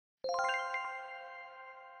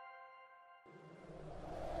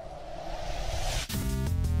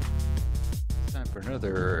for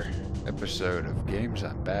another episode of Games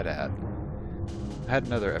I'm Bad At. I had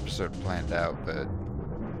another episode planned out, but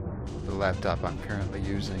the laptop I'm currently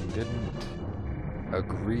using didn't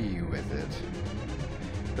agree with it.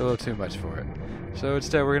 A little too much for it. So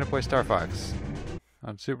instead we're going to play StarFox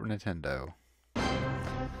on Super Nintendo.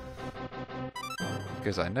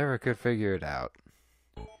 Because I never could figure it out.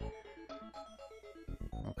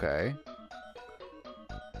 Okay.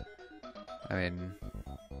 I mean,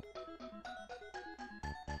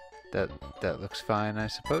 that looks fine, I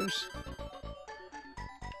suppose.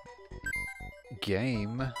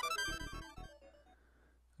 Game.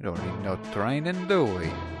 We don't need no training, do we?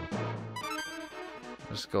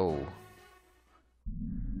 Let's go.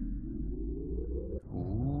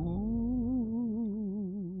 Ooh.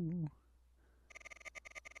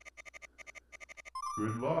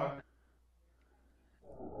 Good luck.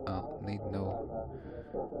 Oh, need no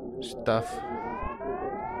stuff.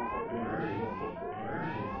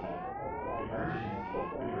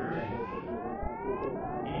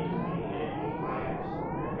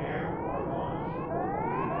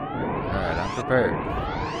 Alright, I'm prepared.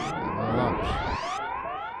 I'm on launch.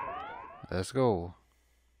 Let's go.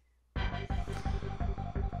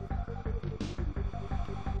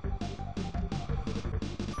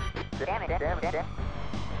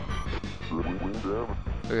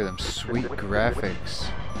 Look at them sweet graphics.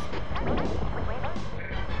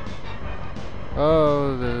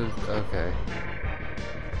 Oh, okay.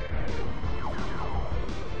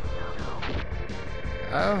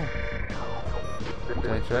 Oh.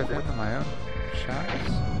 Did I drive into my own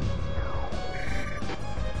shots?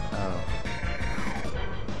 Oh.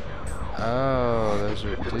 Oh, those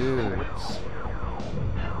are dudes.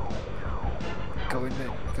 Go in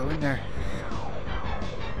there. Go in there.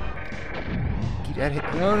 Get out of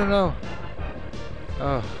here. No, no, no.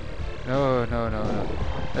 Oh. No, no, no, no.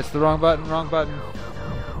 That's the wrong button, wrong button.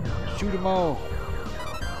 Shoot them all.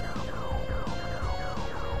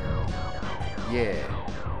 Yeah.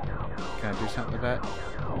 Can I do something with that?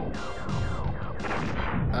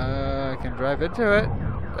 I can drive into it.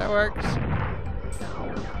 That works.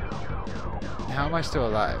 How am I still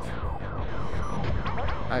alive?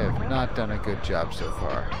 I have not done a good job so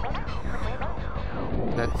far.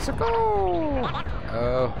 Let's go!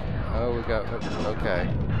 Oh, we got, okay.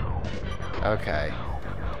 Okay.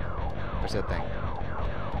 Where's that thing?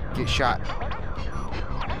 Get shot.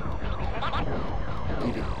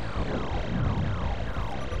 Eat it.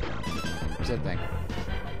 Where's that thing?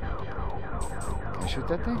 Can I shoot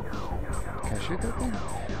that thing? Can I shoot that thing?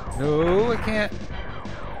 No, I can't.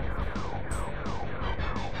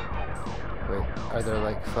 Wait, are there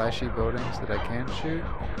like flashy buildings that I can shoot?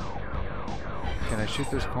 Can I shoot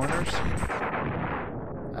those corners?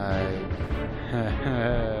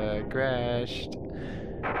 I crashed.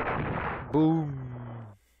 Boom.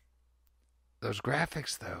 Those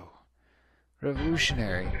graphics though.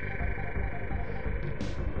 Revolutionary.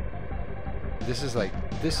 This is the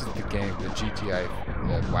game that GTA,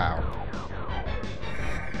 wow.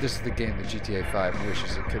 This is the game that GTA 5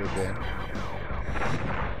 wishes it could have been.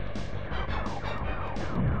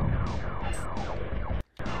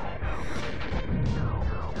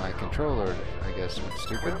 My controller, I guess, went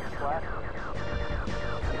stupid.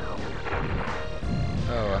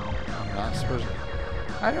 Oh, I'm not supposed to...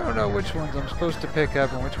 I don't know which ones I'm supposed to pick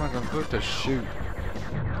up and which ones I'm supposed to shoot.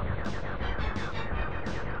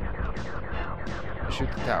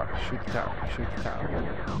 Shoot the tower, shoot the tower, shoot the tower.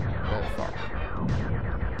 Let it fall.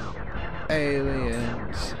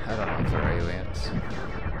 Aliens. I don't know if they're aliens.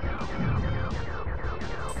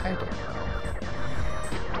 I don't know.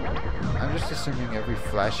 I'm just assuming every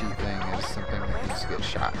flashy thing is something that needs to get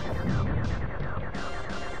shot.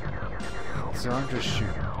 So I'm just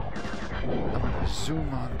shooting. I'm gonna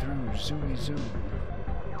zoom on through, zoomy zoom.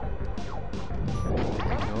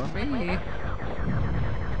 Ignore me.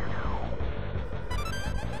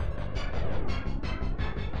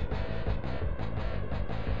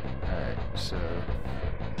 Alright, so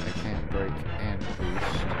I can brake and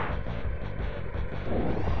boost.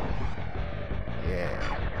 Yeah.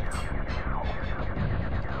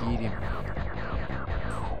 Eat him.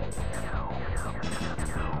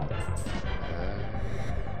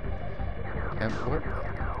 And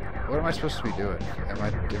what am I supposed to be doing? Am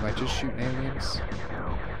I just shooting aliens?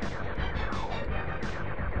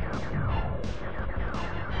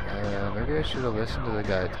 Maybe I should have listened to the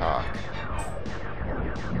guy talk.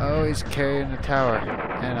 Oh, he's carrying the tower,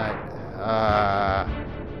 and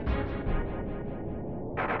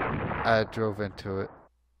I drove into it.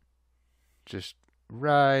 Just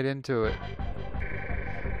right into it.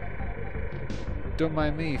 Don't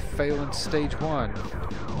mind me failing stage 1.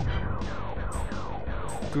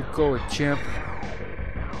 Good going, chimp.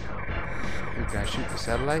 Ooh, can I shoot the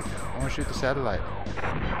satellite? I want to shoot the satellite.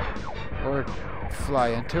 Or fly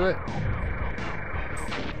into it.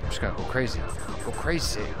 I'm just gonna go crazy. Go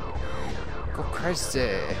crazy. Go crazy.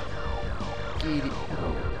 Get it.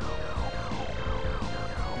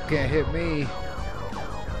 You can't hit me.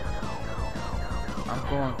 I'm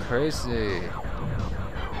going crazy.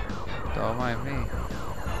 Don't mind me.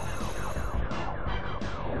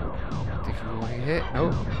 Think you will hit?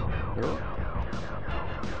 Nope. Nope.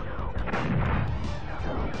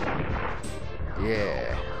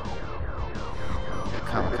 Yeah.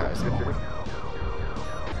 Kamikaze.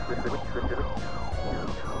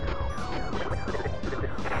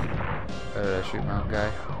 Did I shoot my own guy?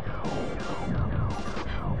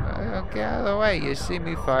 Okay, out of the way. You see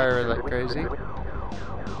me fire like crazy.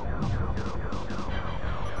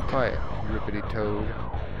 Quiet, rippity toad.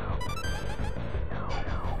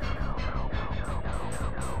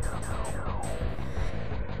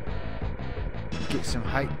 Get some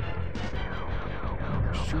height.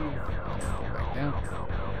 Shoot. Back down.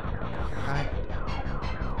 High.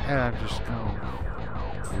 And I'm just gonna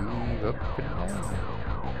weave up and down.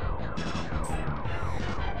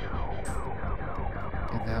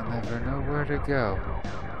 And they'll never know where to go.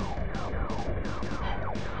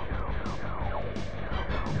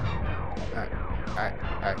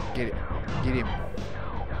 Alright, get it. Get him.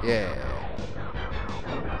 Yeah.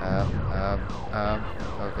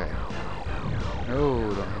 Okay. No,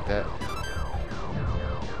 don't hit that.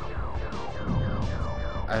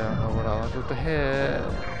 I don't know what I'll do to hit.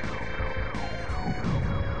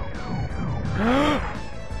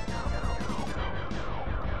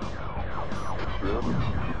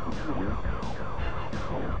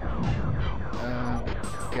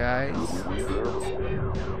 Guys.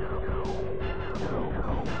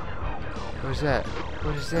 What is that?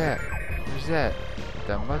 What is that? What is that?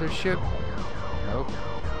 The mothership? Nope.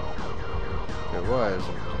 It was a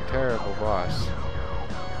terrible boss.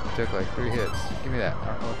 It took like 3 hits. Give me that. I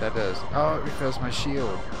don't know what that does. Oh, it refills my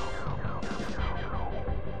shield.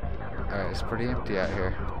 Alright, it's pretty empty out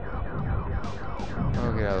here.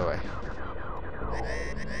 Oh, get out of the way.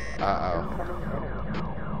 Uh-oh.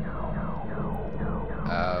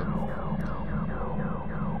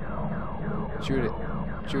 Shoot it.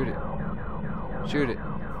 Shoot it. Shoot it.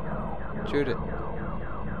 Shoot it.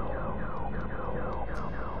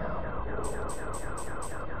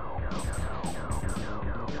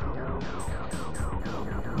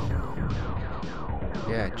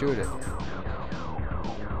 Yeah, shoot it.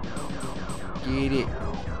 Get it.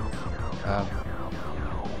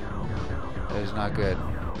 That is not good.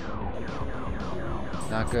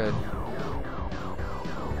 Not good.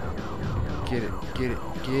 Get it. Get it.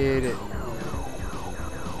 Get it.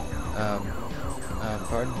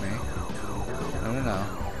 Pardon me. No.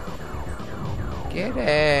 Get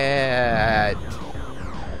it!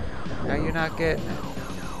 How you not getting it?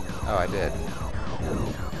 Oh, I did.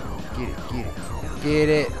 Get it, get it, get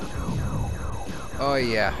it! Oh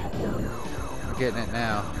yeah. I'm getting it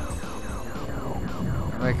now.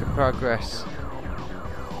 I'm making progress.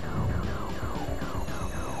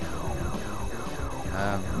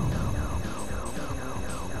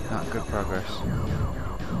 Not good progress.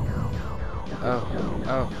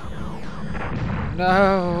 Oh. No!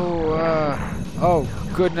 Oh,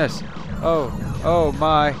 goodness! Oh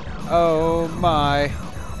my!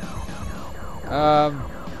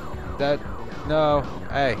 No.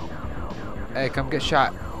 Hey, come get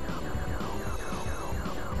shot.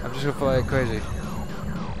 I'm just gonna fly like crazy.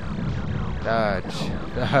 Dodge.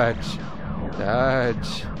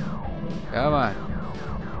 Come on.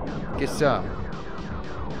 Get some.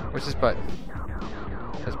 What's this button?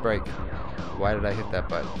 Let's break. Why did I hit that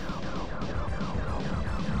button?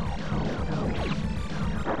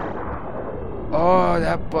 Oh,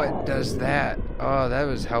 that button does that. Oh, that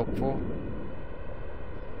was helpful.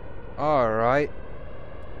 Alright.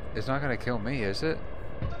 It's not gonna kill me, is it?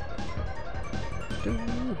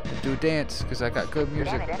 Do a dance, because I got good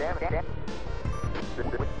music.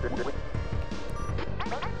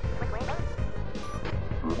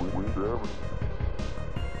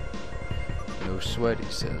 No sweat,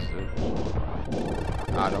 he says.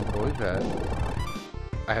 I don't believe that.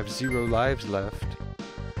 I have 0 lives left.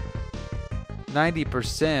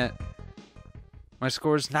 90%. My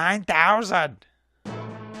score is 9,000.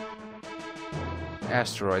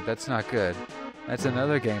 Asteroid, that's not good. That's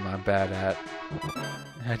another game I'm bad at.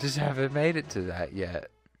 I just haven't made it to that yet.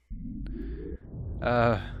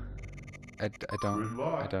 I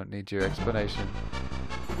don't need your explanation.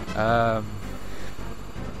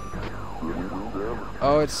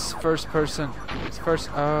 Oh, it's first person. It's first.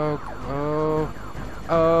 Oh.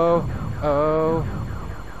 Oh, oh,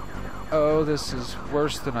 oh, this is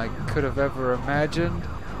worse than I could have ever imagined.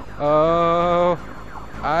 Oh,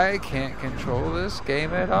 I can't control this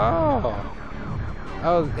game at all.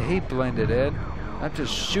 Oh, he blended in. I'm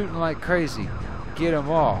just shooting like crazy. Get them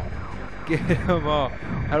all. Get them all.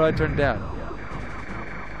 How do I turn down?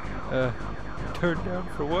 Turn down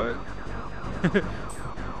for what?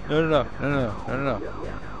 No.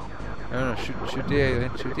 Shoot the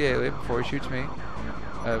alien. Shoot the alien before he shoots me.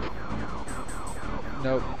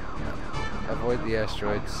 Nope. Avoid the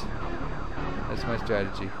asteroids. That's my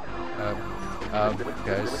strategy.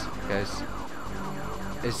 Guys.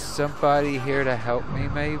 Is somebody here to help me,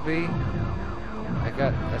 maybe? I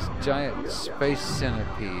got a giant space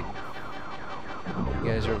centipede. You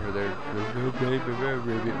guys are over there.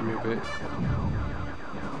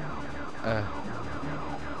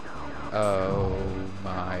 Oh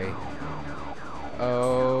my.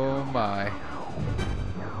 Oh my.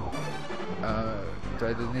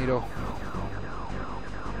 Thread the needle.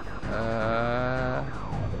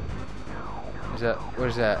 What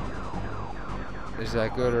is that? Is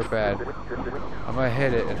that good or bad? I'm gonna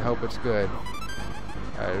hit it and hope it's good.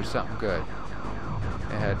 Alright, it was something good.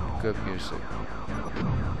 It had good music.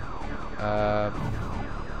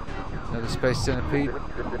 Another space centipede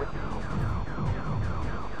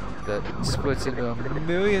that splits into a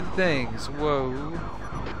million things. Whoa.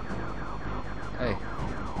 Hey.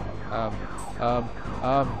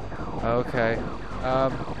 Okay.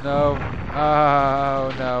 No.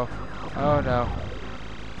 Oh, no. Oh, no.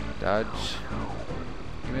 Dodge.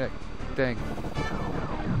 Give me that thing.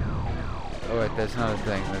 Oh, wait, that's not a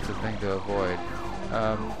thing. That's a thing to avoid.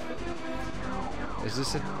 Is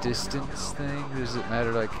this a distance thing? Does it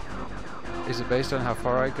matter, like... Is it based on how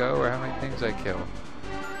far I go or how many things I kill?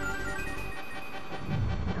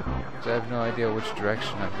 Because I have no idea which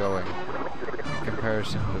direction I'm going in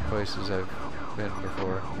comparison to the places I've been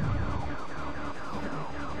before.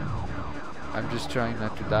 I'm just trying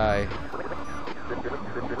not to die.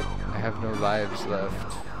 I have no lives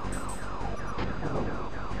left.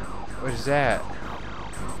 What is that?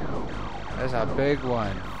 That's a big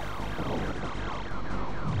one.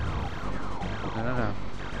 No.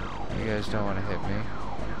 You guys don't want to hit me.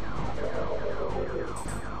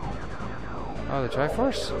 Oh, the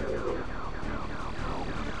Triforce?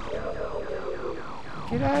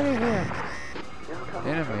 Get out of here!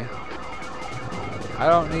 Enemy? I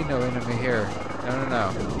don't need no enemy here.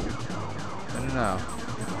 No.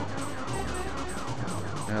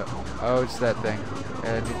 Oh, it's that thing.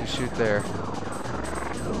 Yeah, I need to shoot there.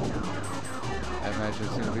 I imagine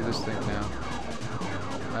it's gonna be this thing now.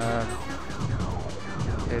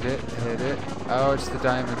 Hit it. Oh, it's the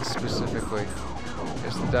diamond specifically.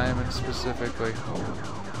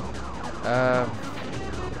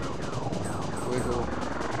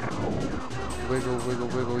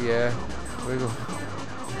 Wiggle, yeah. Wiggle.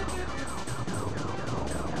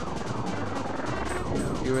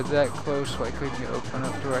 You were that close, why couldn't you open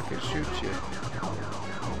up where I could shoot you?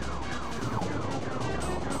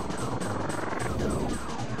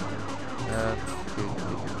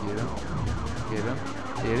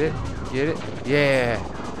 Get it? Yeah,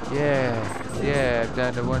 I'm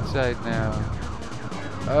down to one side now.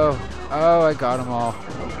 Oh, I got them all.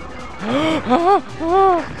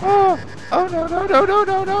 Oh,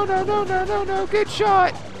 no, get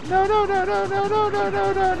shot! No.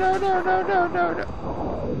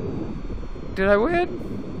 Did I win?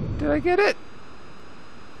 Did I get it?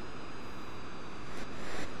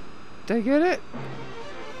 Did I get it?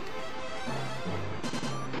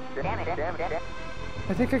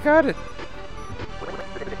 I think I got it.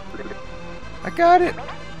 I got it.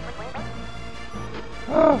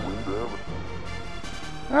 Oh.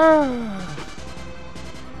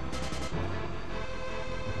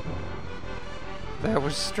 That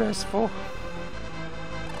was stressful.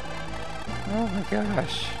 Oh my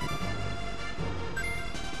gosh.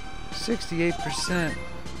 68%.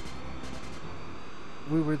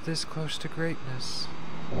 We were this close to greatness.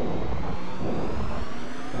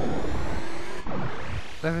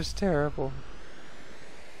 That was terrible.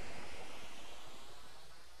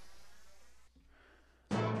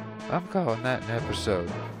 I'm calling that an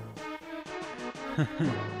episode.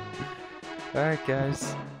 Alright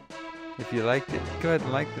guys, if you liked it, go ahead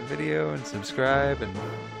and like the video and subscribe and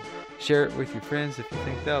share it with your friends if you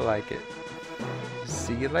think they'll like it.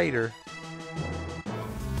 See you later.